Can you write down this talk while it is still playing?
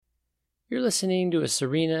You're listening to a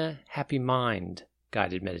Serena Happy Mind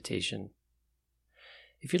guided meditation.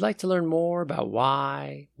 If you'd like to learn more about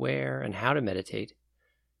why, where, and how to meditate,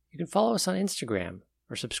 you can follow us on Instagram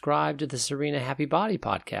or subscribe to the Serena Happy Body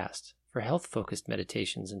podcast for health-focused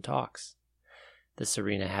meditations and talks, the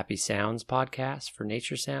Serena Happy Sounds podcast for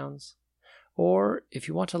nature sounds, or if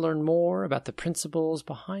you want to learn more about the principles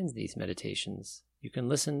behind these meditations, you can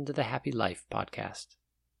listen to the Happy Life podcast.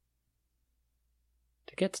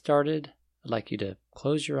 To get started, I'd like you to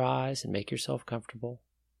close your eyes and make yourself comfortable.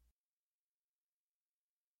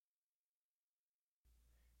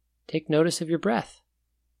 Take notice of your breath.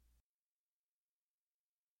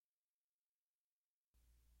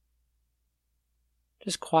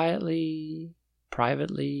 Just quietly,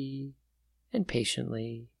 privately, and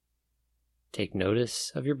patiently take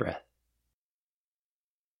notice of your breath.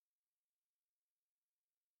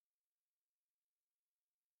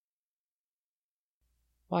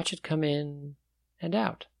 Watch it come in and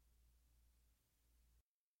out.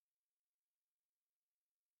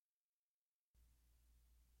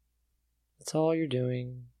 That's all you're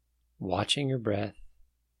doing, watching your breath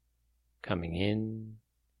coming in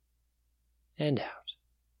and out.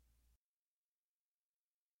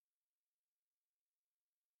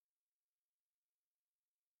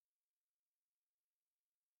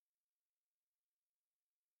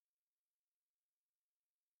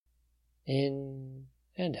 In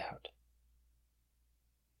and out.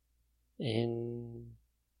 In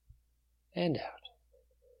and out.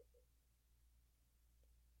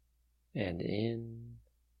 And in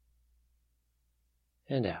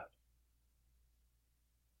and out.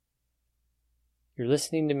 You're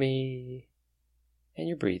listening to me and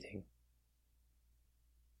you're breathing.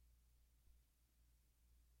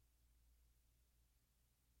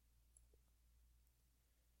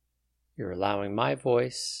 You're allowing my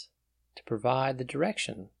voice to provide the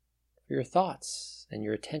direction for your thoughts and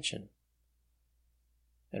your attention.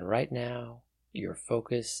 And right now, your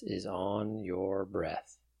focus is on your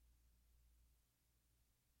breath.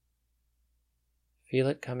 Feel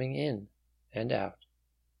it coming in and out.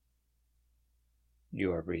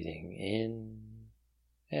 You are breathing in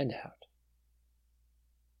and out.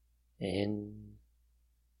 In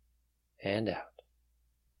and out.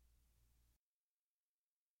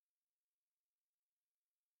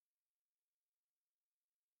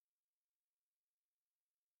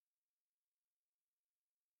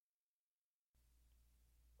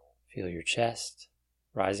 Feel your chest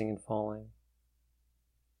rising and falling.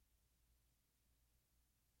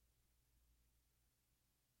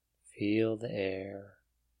 Feel the air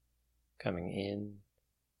coming in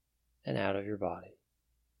and out of your body.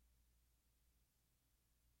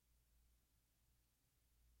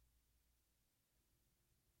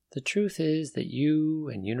 The truth is that you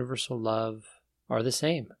and universal love are the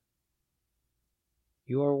same.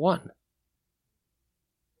 You are one.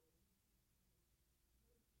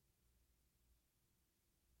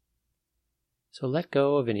 So let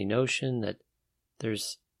go of any notion that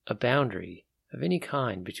there's a boundary of any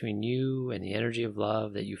kind between you and the energy of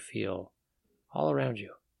love that you feel all around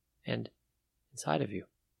you and inside of you.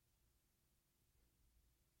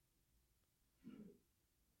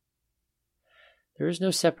 There is no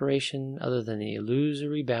separation other than the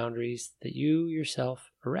illusory boundaries that you yourself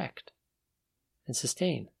erect and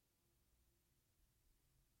sustain.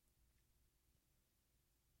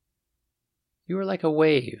 You are like a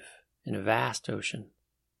wave in a vast ocean.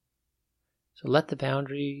 So let the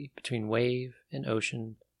boundary between wave and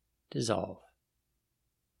ocean dissolve.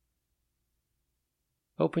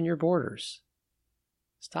 Open your borders.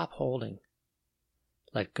 Stop holding.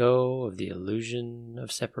 Let go of the illusion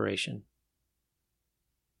of separation.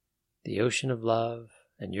 The ocean of love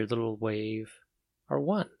and your little wave are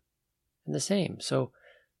one and the same. So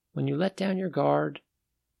when you let down your guard,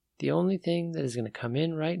 the only thing that is going to come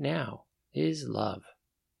in right now is love.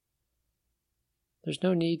 There's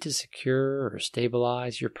no need to secure or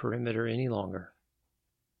stabilize your perimeter any longer.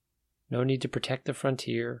 No need to protect the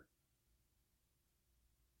frontier.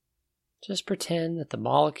 Just pretend that the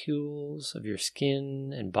molecules of your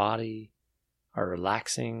skin and body are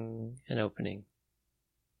relaxing and opening.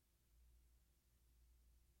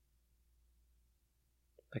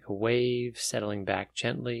 Like a wave settling back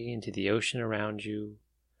gently into the ocean around you.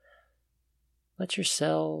 Let your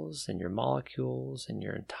cells and your molecules and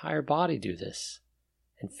your entire body do this,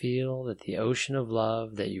 and feel that the ocean of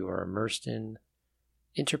love that you are immersed in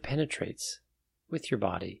interpenetrates with your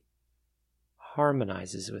body,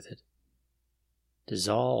 harmonizes with it,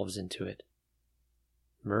 dissolves into it,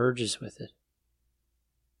 merges with it,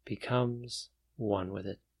 becomes one with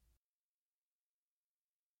it.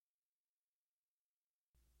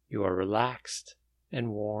 You are relaxed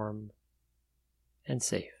and warm and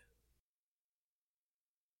safe.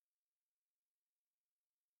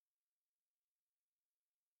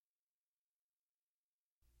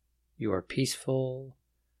 You are peaceful,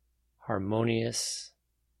 harmonious,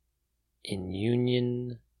 in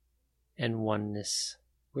union and oneness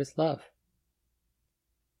with love.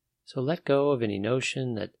 So let go of any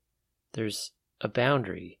notion that there's a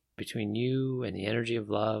boundary between you and the energy of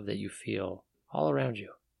love that you feel all around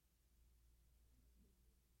you.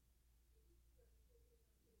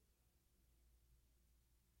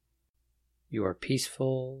 You are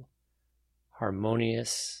peaceful,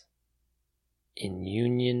 harmonious, in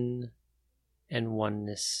union and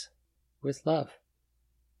oneness with love.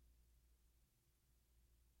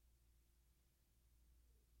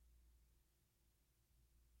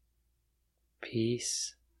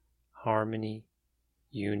 Peace, harmony,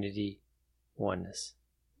 unity, oneness.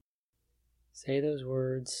 Say those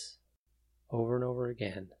words over and over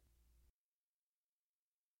again.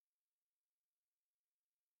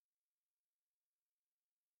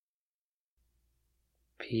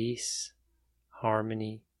 Peace,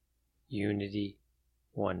 harmony, unity,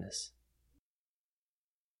 oneness.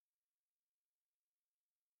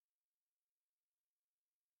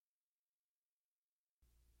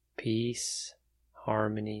 Peace,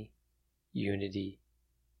 harmony, unity,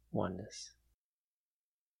 oneness.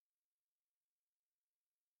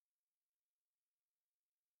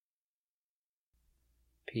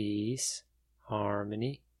 Peace,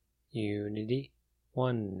 harmony, unity,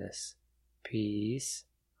 oneness. Peace,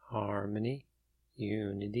 harmony,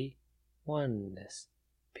 unity, oneness.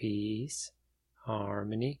 Peace,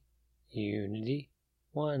 harmony, unity,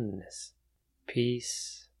 oneness.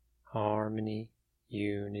 Peace, harmony,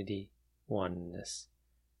 unity, oneness.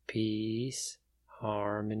 Peace,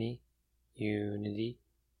 harmony, unity,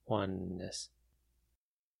 oneness.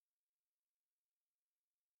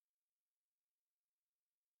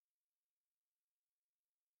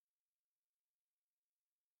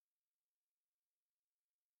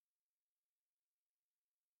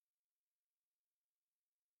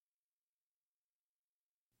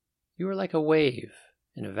 You are like a wave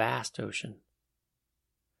in a vast ocean.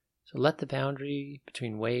 So let the boundary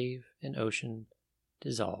between wave and ocean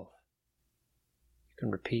dissolve. You can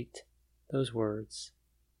repeat those words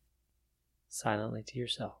silently to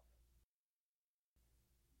yourself.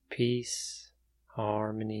 Peace,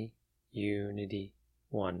 harmony, unity,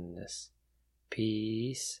 oneness.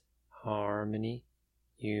 Peace, harmony,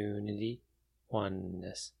 unity,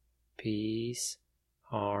 oneness. Peace,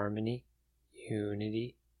 harmony,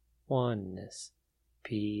 unity, oneness.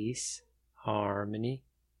 Peace, harmony,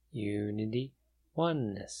 unity,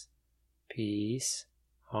 oneness. Peace,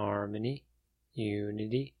 harmony,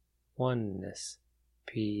 unity, oneness.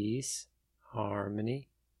 Peace, harmony,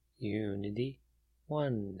 unity,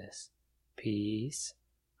 oneness. Peace,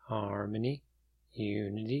 harmony,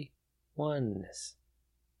 unity, oneness.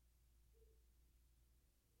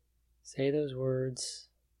 Say those words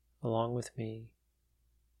along with me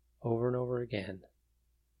over and over again.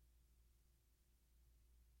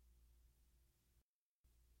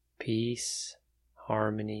 Peace,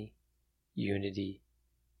 harmony, unity,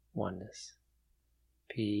 oneness.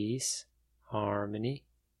 Peace, harmony,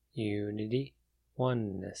 unity,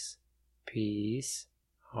 oneness. Peace,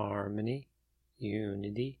 harmony,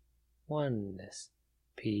 unity, oneness.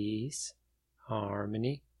 Peace,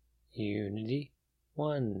 harmony, unity,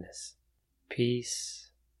 oneness.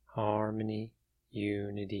 Peace, harmony,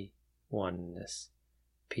 unity, oneness.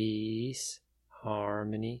 Peace,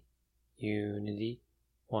 harmony, unity,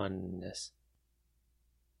 oneness.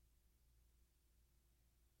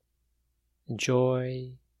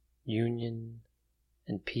 Joy, union,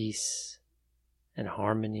 and peace, and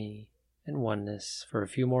harmony, and oneness for a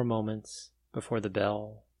few more moments before the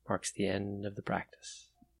bell marks the end of the practice.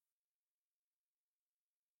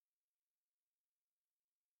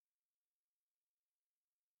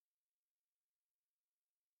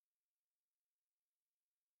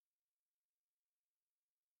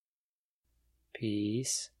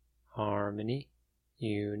 Peace, harmony,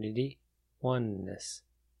 unity, oneness.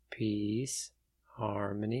 Peace,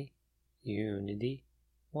 harmony, unity,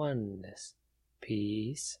 oneness.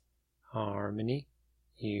 Peace, harmony,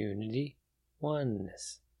 unity,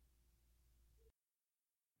 oneness.